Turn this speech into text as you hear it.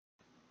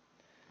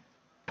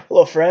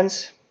Hello,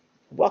 friends.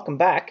 Welcome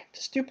back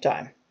to Stoop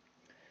Time.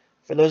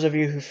 For those of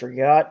you who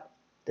forgot,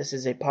 this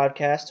is a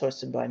podcast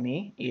hosted by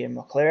me, Ian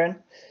McLaren,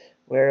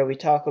 where we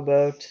talk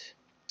about,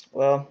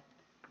 well,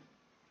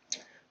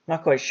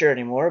 not quite sure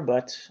anymore,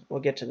 but we'll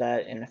get to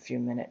that in a few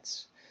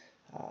minutes.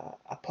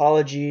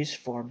 Apologies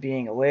for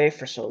being away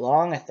for so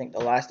long. I think the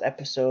last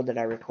episode that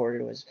I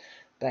recorded was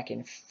back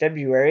in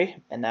February,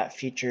 and that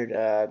featured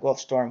Gulf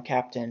Storm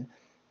Captain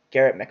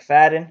Garrett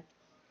McFadden.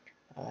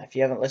 If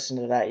you haven't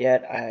listened to that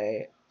yet,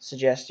 I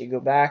suggest you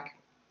go back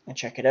and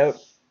check it out.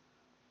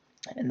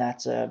 And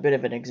that's a bit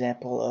of an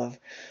example of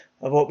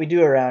what we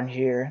do around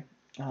here.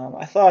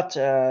 I thought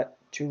to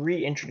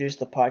reintroduce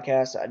the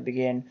podcast, I'd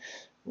begin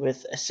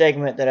with a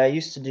segment that I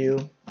used to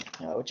do,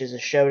 which is a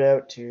shout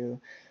out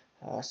to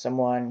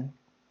someone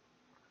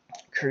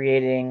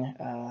creating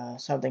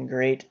something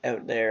great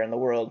out there in the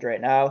world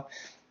right now.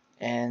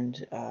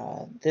 And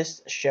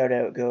this shout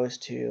out goes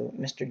to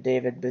Mr.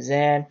 David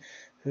Bazan,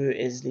 who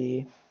is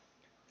the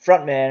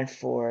frontman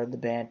for the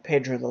band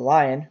Pedro the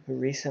Lion, who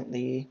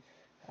recently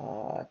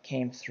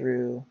came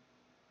through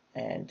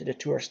and did a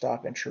tour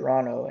stop in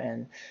Toronto,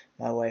 and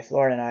my wife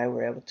Lauren and I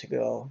were able to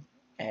go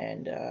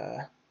and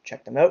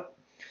check them out.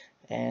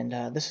 And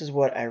this is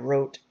what I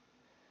wrote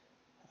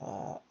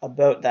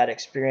about that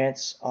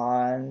experience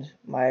on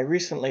my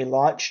recently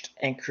launched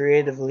and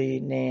creatively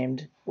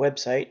named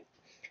website,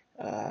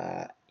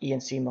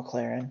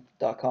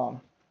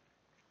 encmclaren.com.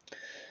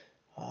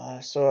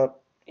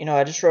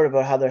 I just wrote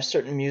about how there's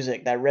certain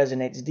music that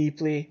resonates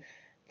deeply,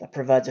 that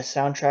provides a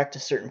soundtrack to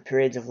certain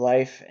periods of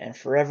life, and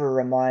forever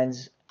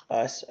reminds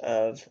us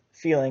of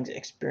feelings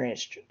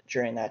experienced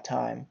during that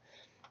time,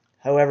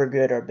 however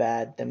good or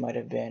bad they might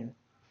have been.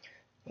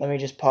 Let me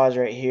just pause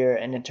right here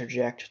and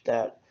interject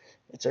that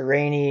it's a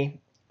rainy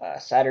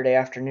Saturday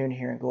afternoon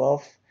here in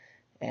Guelph,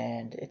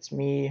 and it's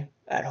me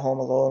at home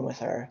alone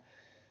with our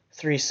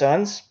three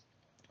sons,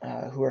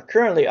 who are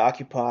currently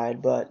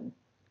occupied, but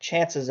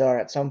chances are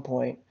at some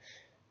point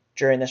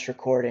during this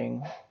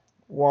recording,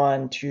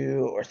 one,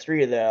 two, or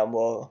three of them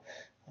will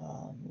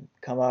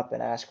come up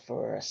and ask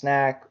for a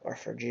snack or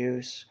for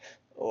juice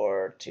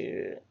or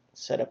to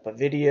set up a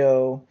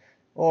video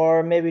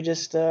or maybe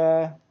just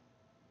start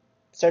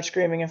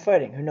screaming and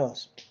fighting. Who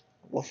knows?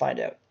 We'll find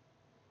out.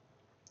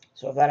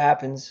 So if that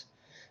happens,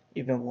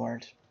 you've been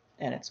warned,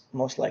 and it's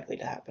most likely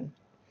to happen.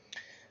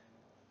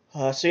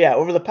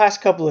 Over the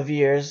past couple of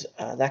years,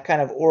 that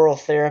kind of oral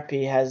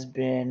therapy has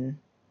been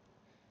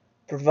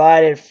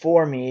provided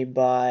for me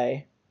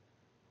by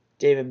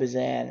David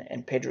Bazan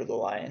and Pedro the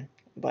Lion.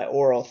 By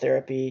oral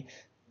therapy,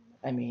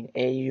 I mean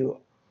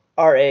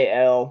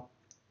AURAL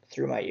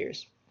through my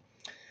ears.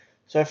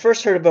 So I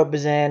first heard about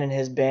Bazan and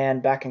his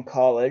band back in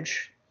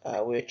college,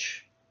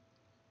 which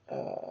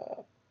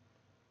I'm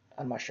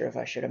not sure if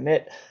I should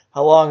admit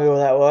how long ago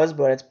that was,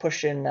 but it's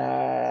pushing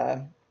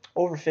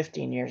over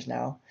 15 years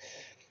now.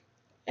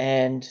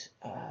 And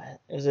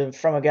it was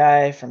from a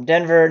guy from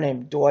Denver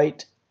named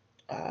Dwight,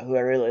 who I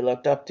really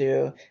looked up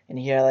to, and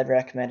he had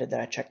recommended that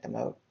I check them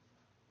out.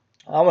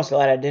 I almost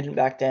glad I didn't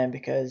back then,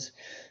 because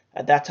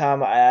at that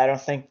time I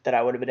don't think that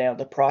I would have been able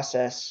to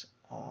process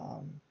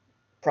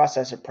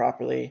it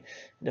properly,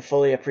 to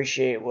fully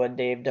appreciate what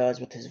Dave does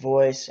with his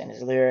voice and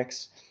his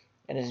lyrics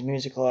and his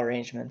musical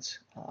arrangements,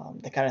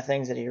 the kind of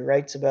things that he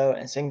writes about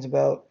and sings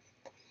about.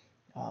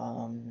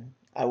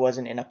 I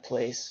wasn't in a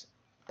place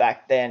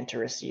back then to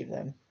receive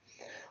them.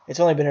 It's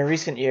only been in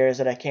recent years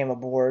that I came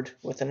aboard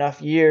with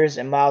enough years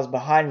and miles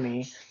behind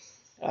me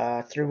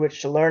through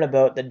which to learn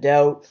about the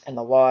doubt and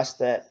the loss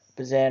that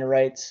Bazan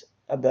writes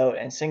about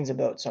and sings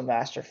about so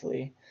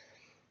masterfully.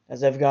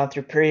 As I've gone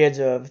through periods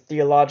of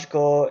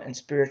theological and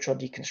spiritual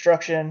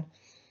deconstruction,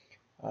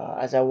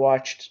 as I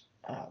watched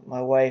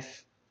my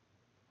wife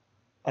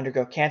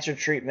undergo cancer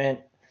treatment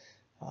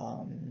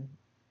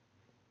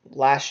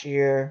last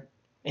year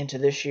into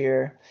this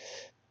year,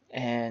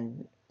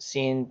 and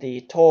seeing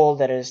the toll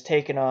that it has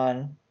taken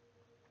on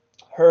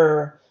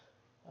her,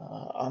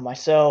 on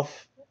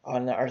myself,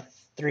 on our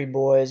three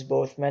boys,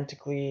 both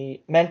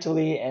mentally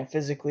and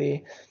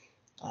physically,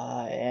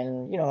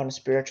 and in a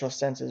spiritual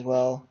sense as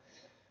well.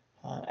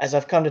 As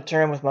I've come to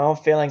terms with my own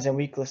failings and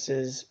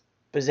weaknesses,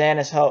 Bazan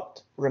has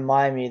helped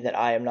remind me that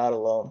I am not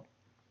alone.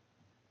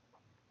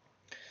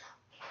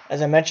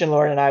 As I mentioned,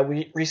 Lauren and I,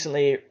 we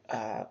recently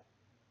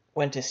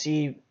went to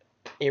see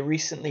a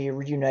recently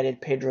reunited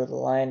Pedro the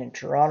Lion in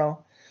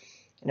Toronto,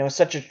 and it was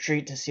such a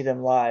treat to see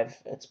them live.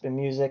 It's been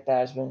music that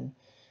has been,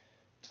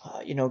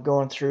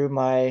 going through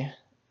my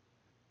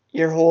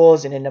ear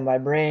holes and into my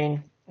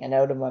brain and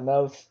out of my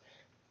mouth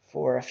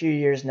for a few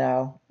years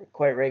now,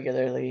 quite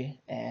regularly,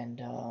 and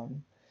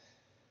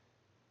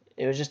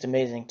it was just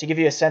amazing. To give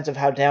you a sense of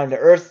how down to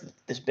earth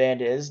this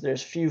band is,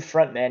 there's few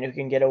frontmen who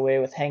can get away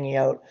with hanging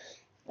out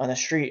on the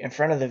street in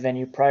front of the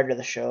venue prior to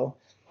the show,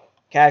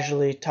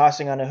 casually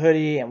tossing on a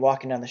hoodie and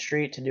walking down the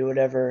street to do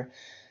whatever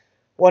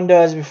one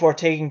does before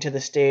taking to the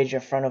stage in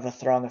front of a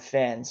throng of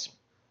fans.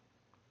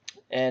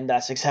 And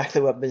that's exactly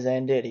what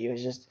Bazan did. He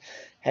was just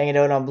hanging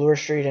out on Bloor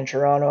Street in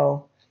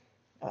Toronto,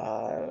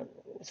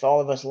 with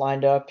all of us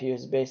lined up, he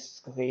was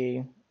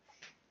basically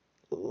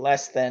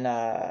less than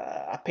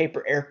a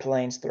paper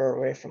airplane's throw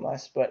away from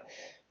us. But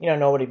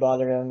nobody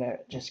bothered him.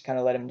 It just kind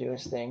of let him do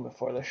his thing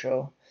before the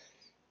show,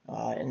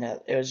 and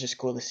it was just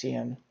cool to see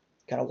him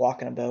kind of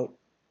walking about.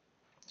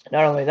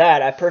 Not only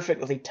that, I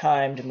perfectly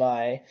timed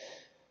my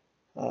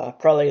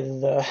probably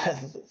the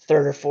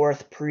third or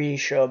fourth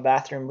pre-show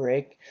bathroom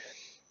break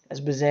as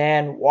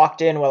Bazan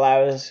walked in while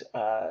I was,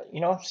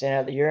 standing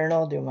at the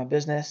urinal doing my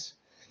business.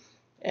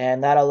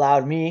 And that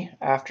allowed me,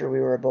 after we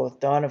were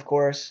both done, of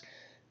course,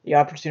 the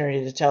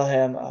opportunity to tell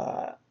him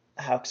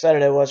how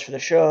excited I was for the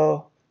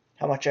show,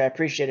 how much I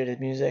appreciated his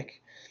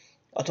music.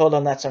 I told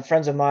him that some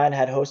friends of mine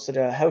had hosted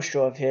a house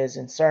show of his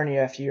in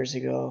Sarnia a few years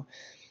ago,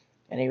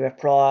 and he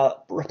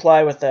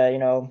replied with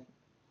a,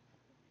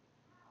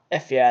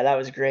 F yeah, that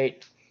was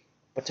great,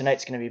 but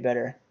tonight's going to be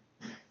better.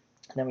 And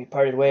then we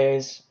parted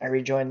ways. I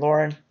rejoined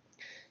Lauren.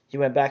 He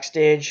went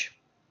backstage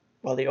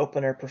while the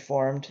opener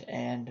performed,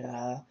 and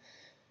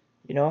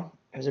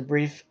it was a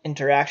brief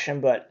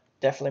interaction, but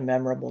definitely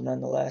memorable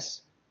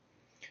nonetheless.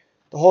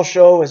 The whole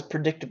show was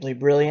predictably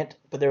brilliant,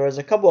 but there was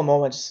a couple of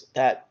moments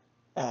that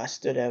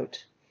stood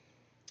out.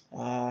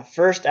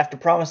 First, after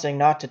promising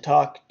not to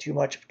talk too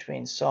much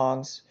between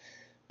songs,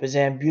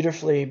 Bazan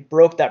beautifully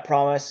broke that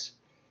promise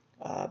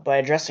by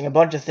addressing a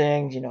bunch of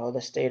things,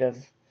 the state of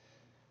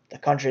the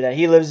country that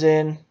he lives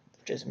in,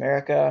 which is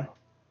America,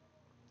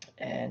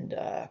 and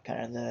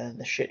kind of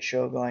the shit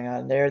show going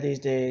on there these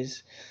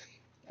days.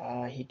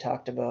 He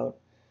talked about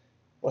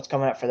what's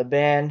coming up for the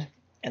band,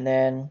 and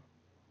then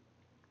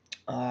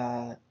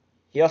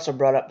he also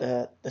brought up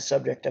the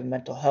subject of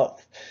mental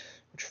health,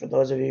 which for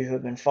those of you who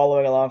have been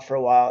following along for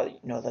a while, you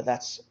know that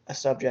that's a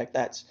subject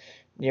that's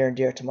near and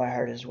dear to my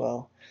heart as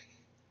well.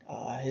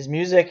 His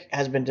music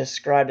has been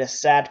described as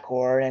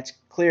sadcore, and it's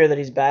clear that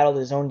he's battled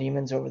his own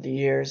demons over the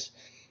years,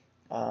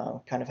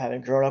 kind of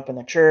having grown up in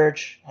the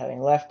church,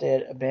 having left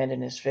it,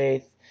 abandoned his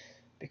faith,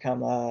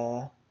 become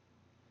an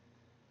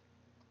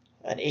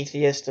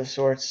atheist of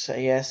sorts,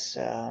 I guess,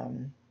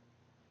 and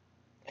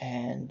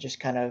just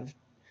kind of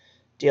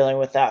dealing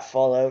with that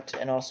fallout,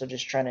 and also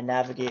just trying to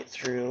navigate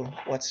through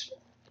what's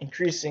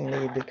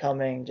increasingly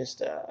becoming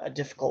just a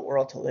difficult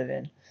world to live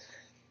in.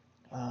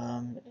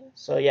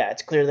 So yeah,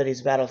 it's clear that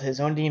he's battled his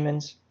own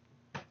demons,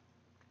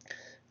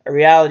 a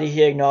reality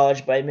he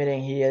acknowledged by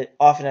admitting he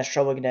often has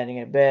trouble getting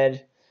in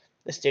bed,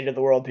 the state of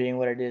the world being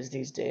what it is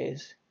these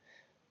days.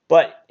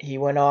 But he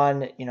went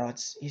on,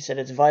 he said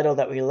it's vital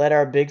that we let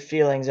our big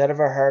feelings out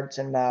of our hearts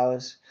and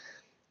mouths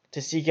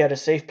to seek out a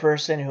safe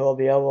person who will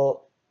be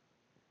able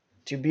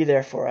to be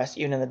there for us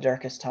even in the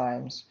darkest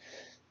times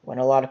when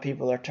a lot of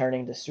people are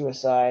turning to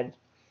suicide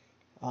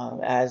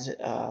as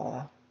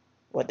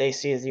what they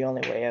see as the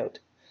only way out.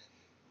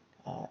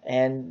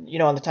 And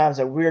in the times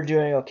that we're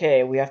doing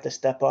okay, we have to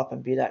step up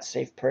and be that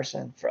safe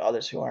person for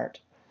others who aren't.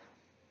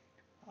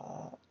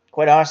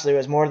 Quite honestly, it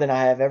was more than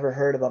I have ever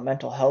heard about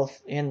mental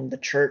health in the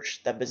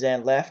church that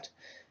Bazan left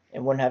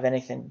and wouldn't have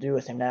anything to do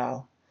with him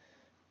now.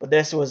 But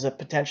this was a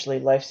potentially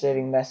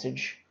life-saving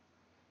message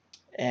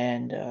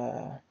and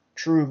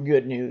true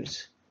good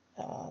news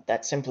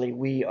that simply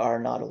we are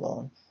not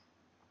alone.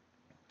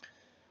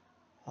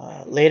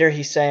 Later,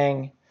 he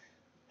sang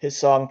his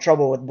song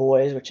Trouble with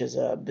Boys, which is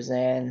a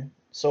Bazan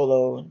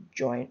solo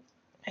joint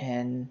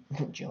and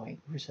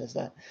who says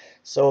that?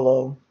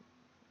 Solo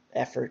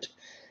effort.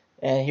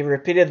 And he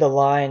repeated the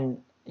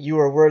line, "You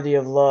are worthy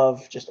of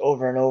love," just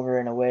over and over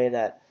in a way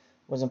that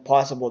was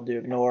impossible to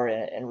ignore,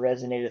 and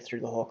resonated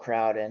through the whole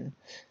crowd, and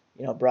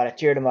brought a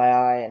tear to my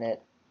eye, and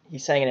he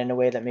sang it in a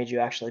way that made you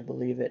actually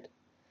believe it.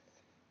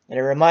 And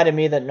it reminded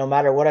me that no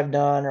matter what I've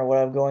done or what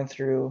I'm going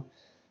through,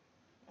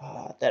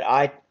 that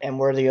I am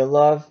worthy of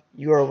love,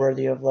 you are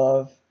worthy of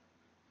love,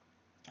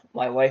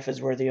 my wife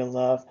is worthy of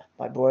love,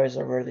 my boys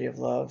are worthy of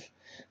love,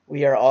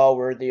 we are all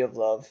worthy of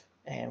love,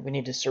 and we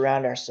need to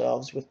surround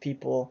ourselves with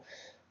people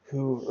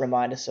who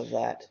remind us of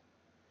that.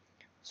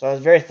 So I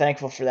was very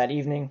thankful for that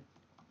evening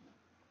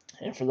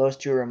and for those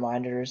two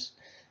reminders.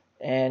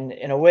 And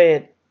in a way,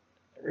 it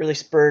really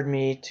spurred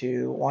me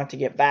to want to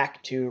get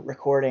back to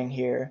recording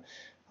here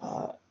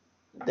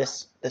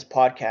this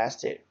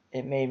podcast.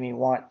 It made me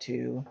want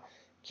to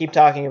keep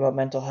talking about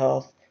mental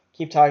health,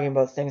 keep talking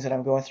about things that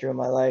I'm going through in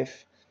my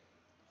life,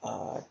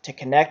 to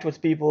connect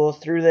with people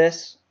through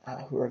this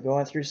who are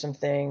going through some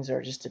things,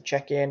 or just to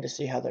check in to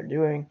see how they're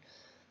doing,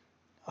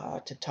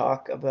 to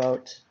talk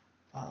about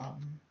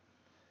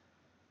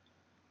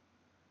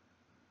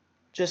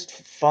just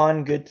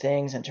fun, good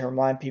things, and to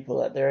remind people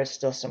that there is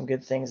still some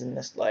good things in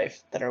this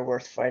life that are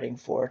worth fighting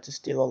for, to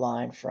steal a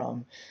line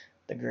from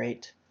the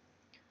great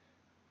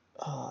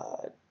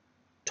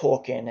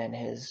Tolkien and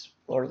his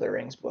Lord of the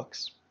Rings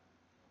books.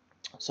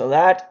 So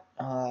that,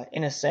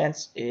 in a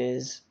sense,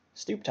 is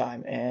Stoop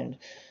Time, and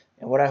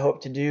what I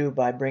hope to do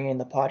by bringing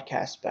the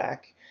podcast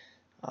back.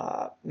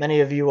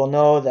 Many of you will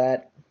know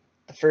that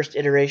the first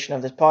iteration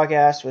of this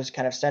podcast was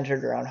kind of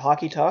centered around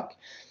hockey talk,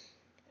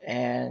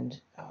 and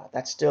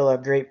that's still a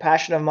great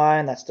passion of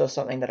mine. That's still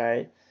something that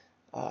I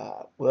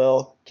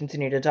will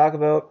continue to talk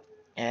about,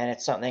 and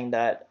it's something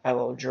that I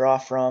will draw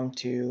from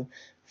to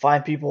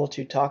find people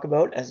to talk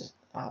about, as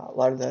a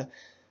lot of the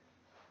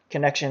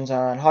connections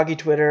on hockey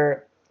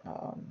Twitter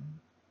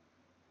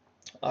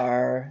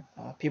are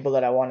people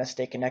that I want to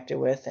stay connected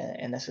with,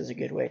 and this is a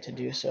good way to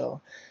do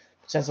so.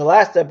 Since the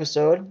last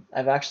episode,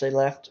 I've actually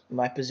left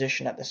my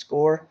position at the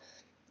Score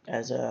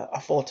as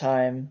a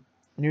full-time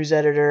news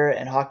editor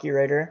and hockey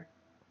writer.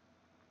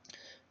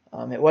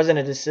 It wasn't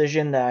a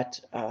decision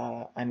that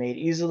I made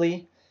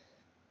easily,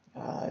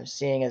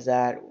 seeing as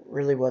that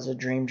really was a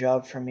dream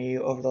job for me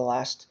over the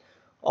last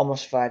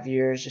almost 5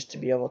 years, just to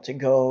be able to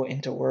go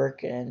into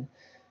work and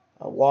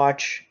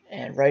watch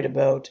and write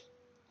about,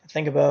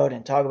 think about,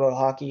 and talk about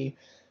hockey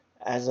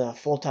as a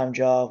full-time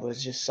job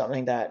was just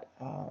something that,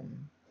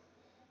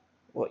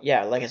 well,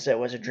 yeah, like I said,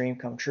 was a dream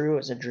come true. It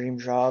was a dream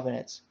job, and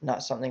it's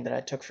not something that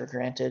I took for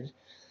granted.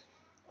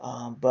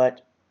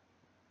 But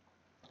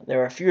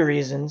there are a few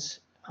reasons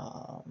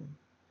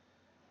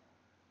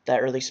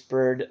that really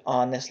spurred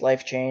on this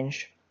life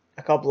change.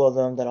 A couple of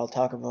them that I'll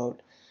talk about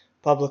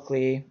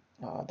publicly.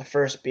 The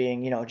first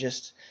being,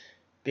 just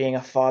being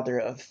a father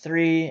of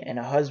three and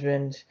a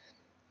husband,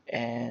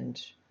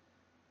 and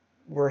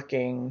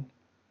working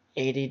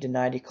 80 to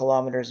 90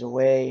 kilometers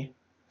away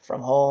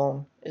from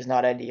home is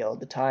not ideal.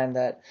 The time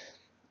that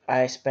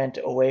I spent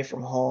away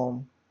from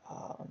home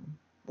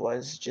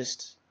was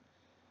just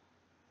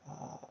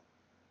uh,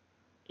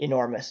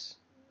 enormous.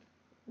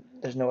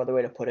 There's no other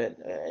way to put it.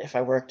 If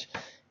I worked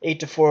 8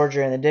 to 4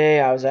 during the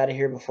day, I was out of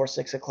here before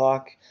 6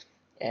 o'clock,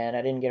 and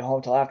I didn't get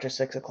home till after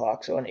 6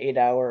 o'clock. So an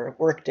 8-hour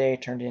workday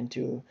turned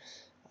into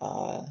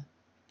uh,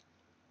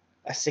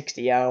 a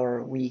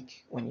 60-hour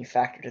week when you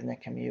factored in the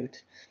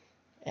commute.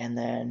 And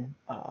then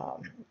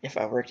if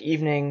I worked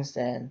evenings,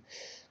 then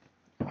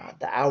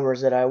the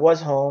hours that I was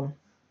home,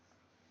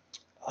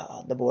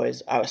 the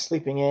boys, I was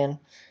sleeping in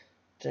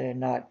to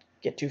not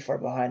get too far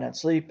behind on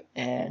sleep.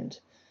 And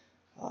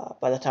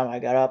by the time I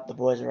got up, the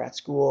boys were at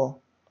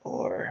school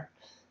or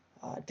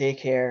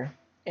daycare,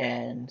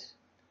 and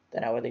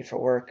then I would leave for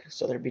work.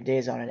 So there'd be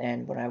days on an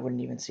end when I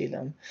wouldn't even see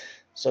them.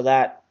 So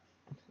that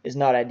is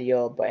not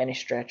ideal by any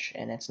stretch,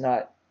 and it's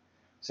not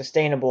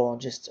sustainable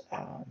just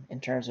in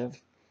terms of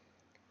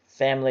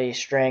family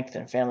strength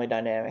and family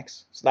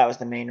dynamics. So that was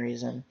the main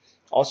reason.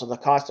 Also, the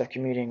cost of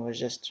commuting was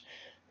just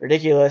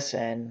ridiculous,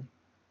 and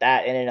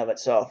that in and of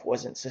itself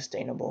wasn't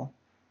sustainable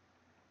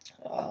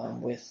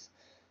with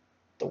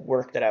the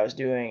work that I was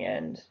doing.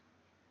 And,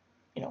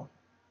 you know,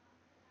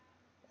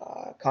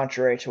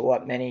 contrary to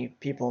what many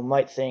people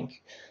might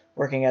think,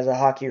 working as a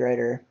hockey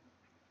writer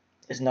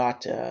is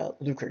not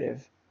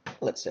lucrative,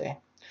 let's say.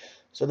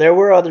 So there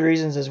were other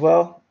reasons as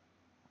well,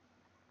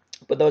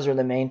 but those were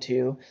the main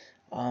two.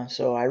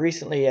 So I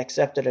recently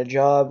accepted a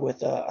job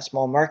with a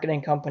small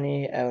marketing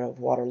company out of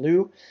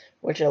Waterloo,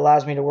 which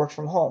allows me to work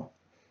from home,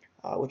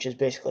 which is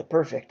basically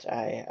perfect.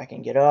 I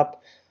can get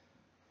up,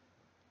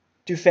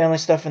 do family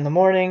stuff in the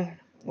morning,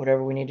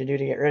 whatever we need to do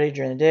to get ready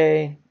during the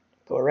day,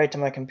 go right to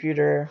my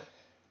computer,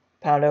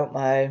 pound out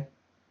my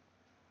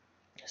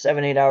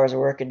 7-8 hours of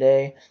work a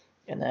day,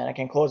 and then I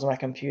can close my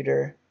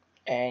computer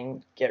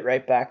and get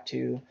right back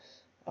to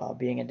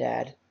being a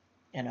dad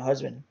and a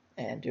husband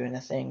and doing the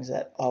things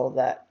that all of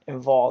that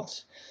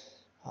involves.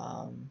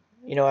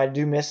 I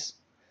do miss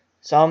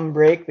some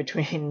break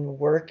between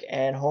work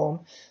and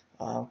home.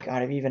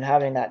 Kind of even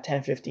having that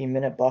 10-15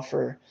 minute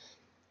buffer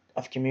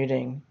of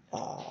commuting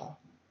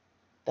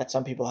that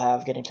some people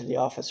have getting to the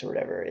office or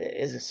whatever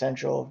is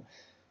essential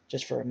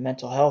just for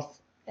mental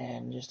health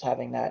and just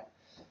having that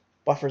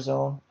buffer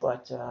zone.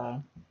 But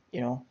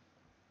you know,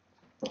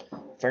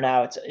 for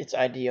now it's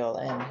ideal,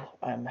 and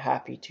I'm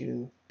happy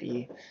to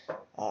be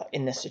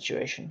in this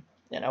situation.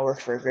 And I work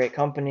for a great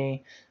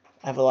company.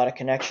 I have a lot of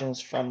connections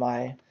from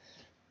my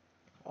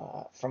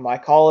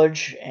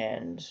college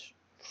and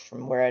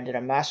from where I did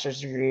a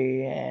master's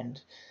degree and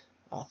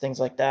things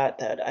like that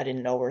that I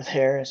didn't know were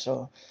there.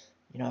 So,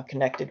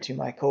 connected to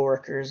my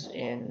coworkers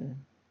in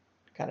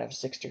kind of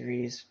 6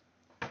 degrees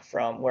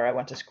from where I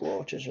went to school,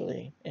 which is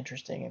really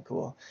interesting and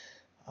cool.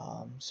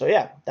 So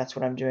yeah, that's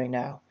what I'm doing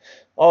now.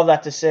 All of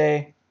that to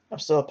say, I'm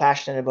still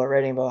passionate about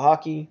writing about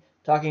hockey,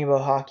 talking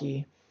about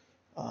hockey.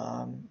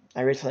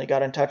 I recently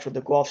got in touch with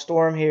the Guelph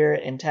Storm here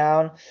in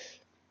town,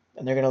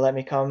 and they're going to let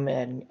me come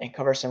and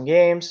cover some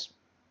games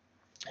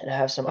and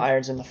have some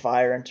irons in the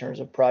fire in terms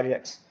of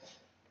projects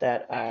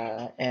that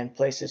and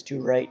places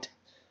to write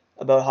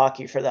about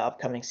hockey for the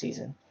upcoming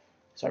season.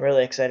 So I'm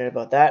really excited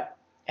about that,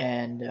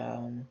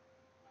 and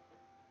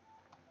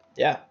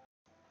yeah.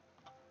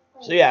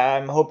 So yeah,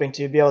 I'm hoping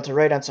to be able to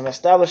write on some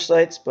established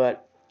sites,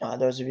 but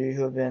those of you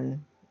who have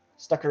been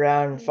stuck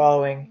around and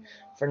following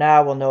for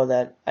now will know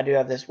that I do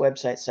have this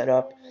website set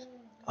up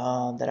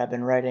that I've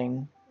been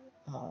writing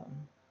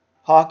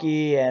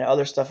hockey and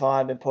other stuff on.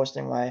 I've been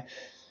posting my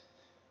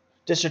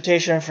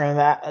dissertation from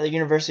the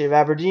University of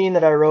Aberdeen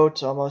that I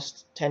wrote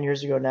almost 10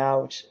 years ago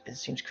now, which it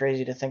seems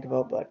crazy to think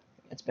about, but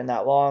it's been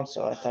that long,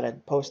 so I thought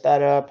I'd post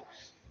that up.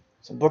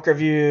 Some book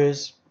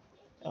reviews,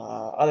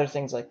 other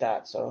things like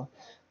that. So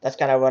that's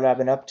kind of what I've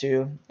been up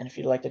to. And if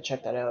you'd like to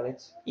check that out,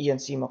 it's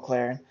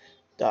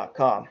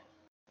encmclaren.com.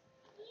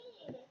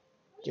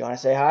 Do you want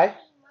to say hi?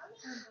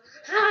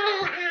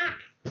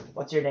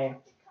 What's your name?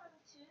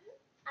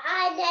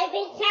 I'm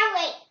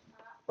Kelly.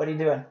 What are you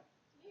doing?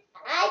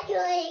 I'm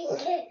doing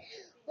with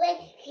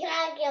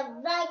a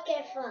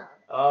microphone.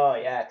 Oh,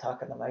 yeah,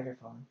 talk on the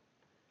microphone.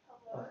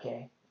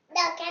 Okay.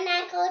 Now, can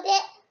I hold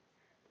it?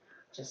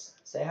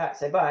 Just say hi.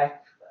 Say bye.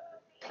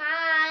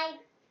 Bye.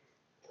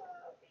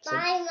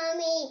 Bye,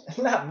 Mommy.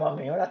 Not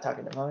Mommy. We're not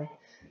talking to Mommy.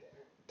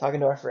 Talking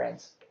to our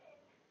friends.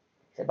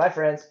 Say bye,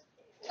 friends.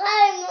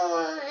 Bye,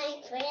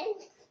 my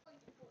friends.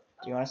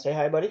 Do you want to say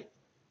hi, buddy?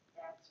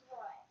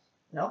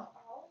 No?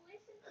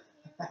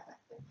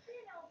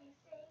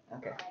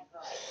 Okay.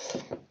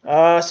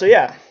 So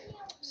yeah.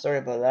 Sorry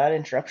about that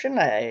interruption.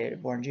 I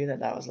warned you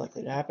that was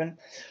likely to happen.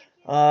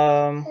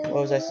 What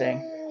was I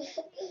saying?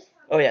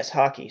 Oh yes,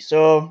 hockey.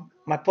 So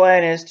my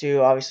plan is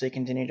to obviously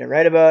continue to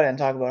write about and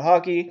talk about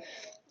hockey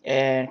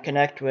and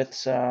connect with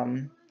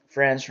some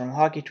friends from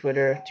hockey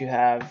Twitter to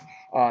have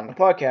on the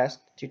podcast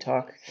to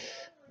talk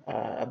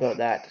about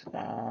that.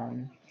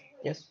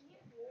 Yes?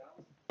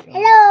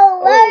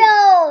 Hello,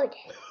 world.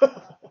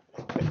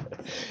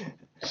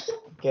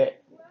 Okay.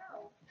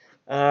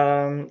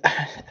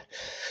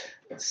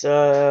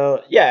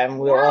 So yeah, and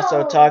we'll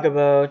also talk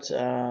about. We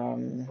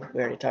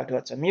already talked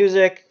about some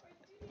music.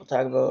 We'll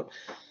talk about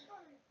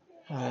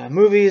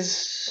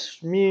movies,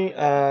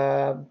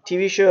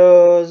 TV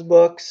shows,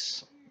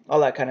 books,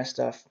 all that kind of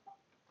stuff.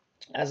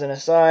 As an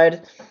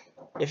aside,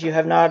 if you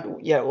have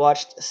not yet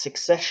watched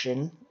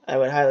Succession, I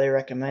would highly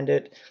recommend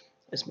it.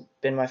 It's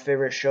been my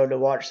favorite show to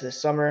watch this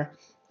summer,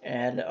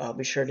 and I'll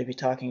be sure to be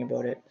talking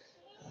about it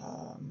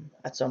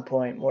at some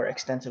point more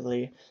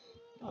extensively.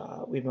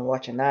 We've been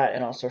watching that,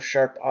 and also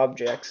Sharp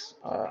Objects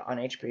on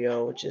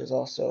HBO, which is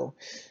also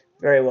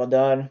very well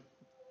done,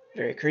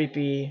 very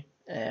creepy,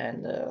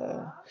 and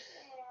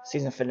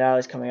season finale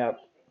is coming up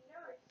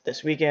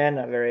this weekend.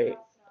 I'm very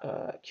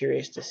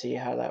curious to see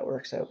how that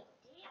works out.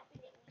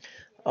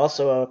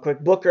 Also, a quick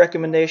book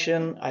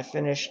recommendation. I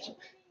finished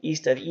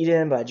East of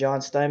Eden by John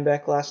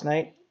Steinbeck last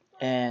night,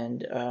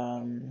 and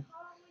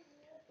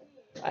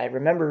I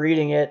remember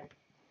reading it.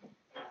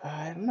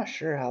 I'm not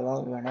sure how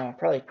long ago now,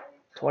 probably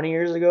 20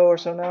 years ago or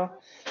so now.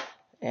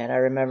 And I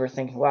remember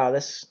thinking, wow,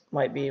 this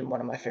might be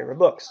one of my favorite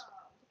books.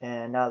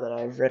 And now that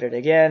I've read it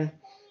again,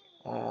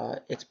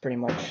 it's pretty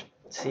much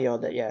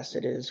sealed that yes,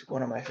 it is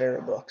one of my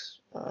favorite books.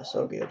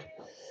 So good.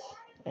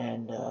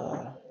 And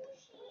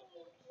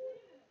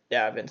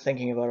yeah, I've been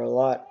thinking about it a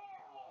lot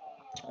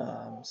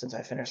since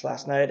I finished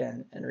last night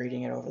and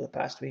reading it over the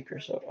past week or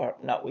so. Or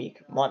not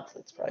week, month,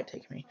 it's probably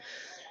taken me.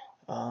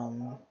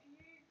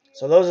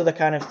 So those are the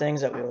kind of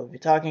things that we will be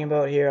talking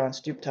about here on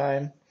Stoop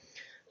Time.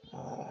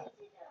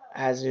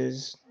 As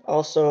is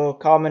also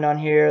common on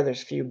here,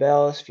 there's few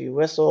bells, few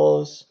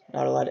whistles,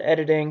 not a lot of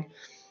editing.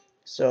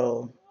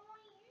 So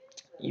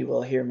you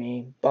will hear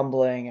me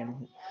bumbling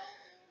and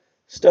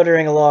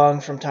stuttering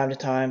along from time to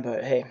time,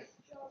 but hey,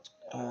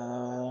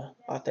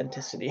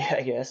 authenticity,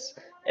 I guess,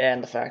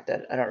 and the fact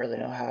that I don't really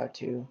know how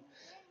to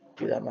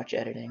do that much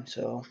editing,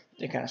 so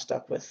they kind of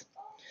stuck with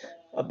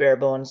a bare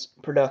bones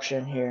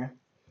production here.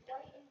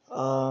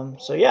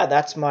 So yeah,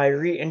 that's my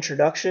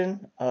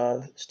reintroduction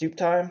of Stoop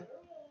Time.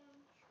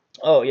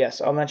 Oh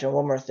yes, I'll mention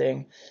one more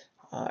thing.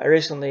 I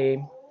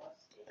recently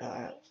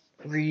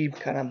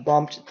kind of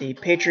bumped the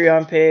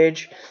Patreon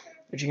page,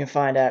 which you can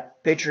find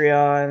at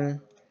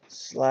Patreon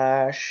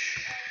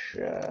slash.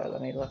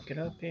 Let me look it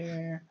up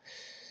here.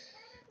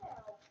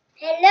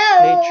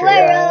 Hello,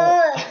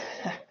 Patreon. world.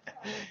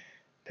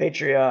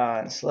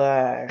 Patreon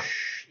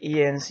slash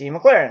ENC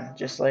McLaren,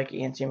 just like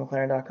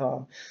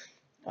encmclaren.com.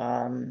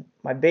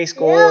 My base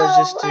goal is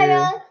just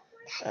to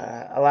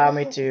allow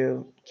me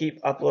to keep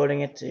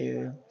uploading it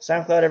to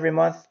SoundCloud every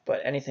month,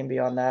 but anything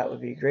beyond that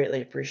would be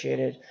greatly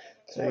appreciated.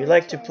 So if you'd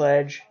like to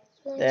pledge,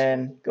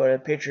 then go to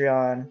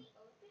Patreon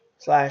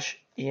slash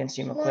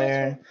ENC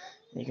McLaren,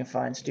 and you can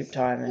find Stoop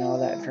Time and all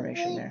that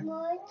information there.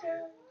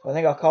 So I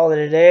think I'll call it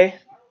a day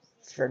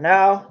for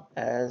now,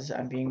 as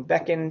I'm being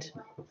beckoned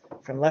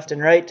from left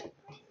and right.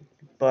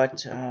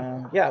 But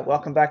yeah,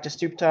 welcome back to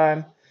Stoop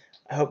Time.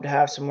 I hope to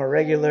have some more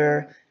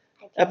regular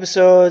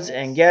episodes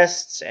and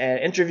guests and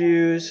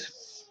interviews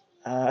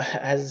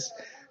as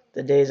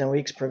the days and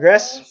weeks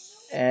progress.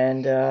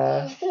 And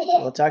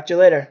we'll talk to you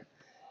later.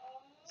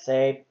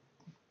 Say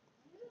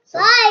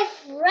bye,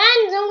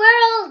 friends and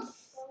worlds.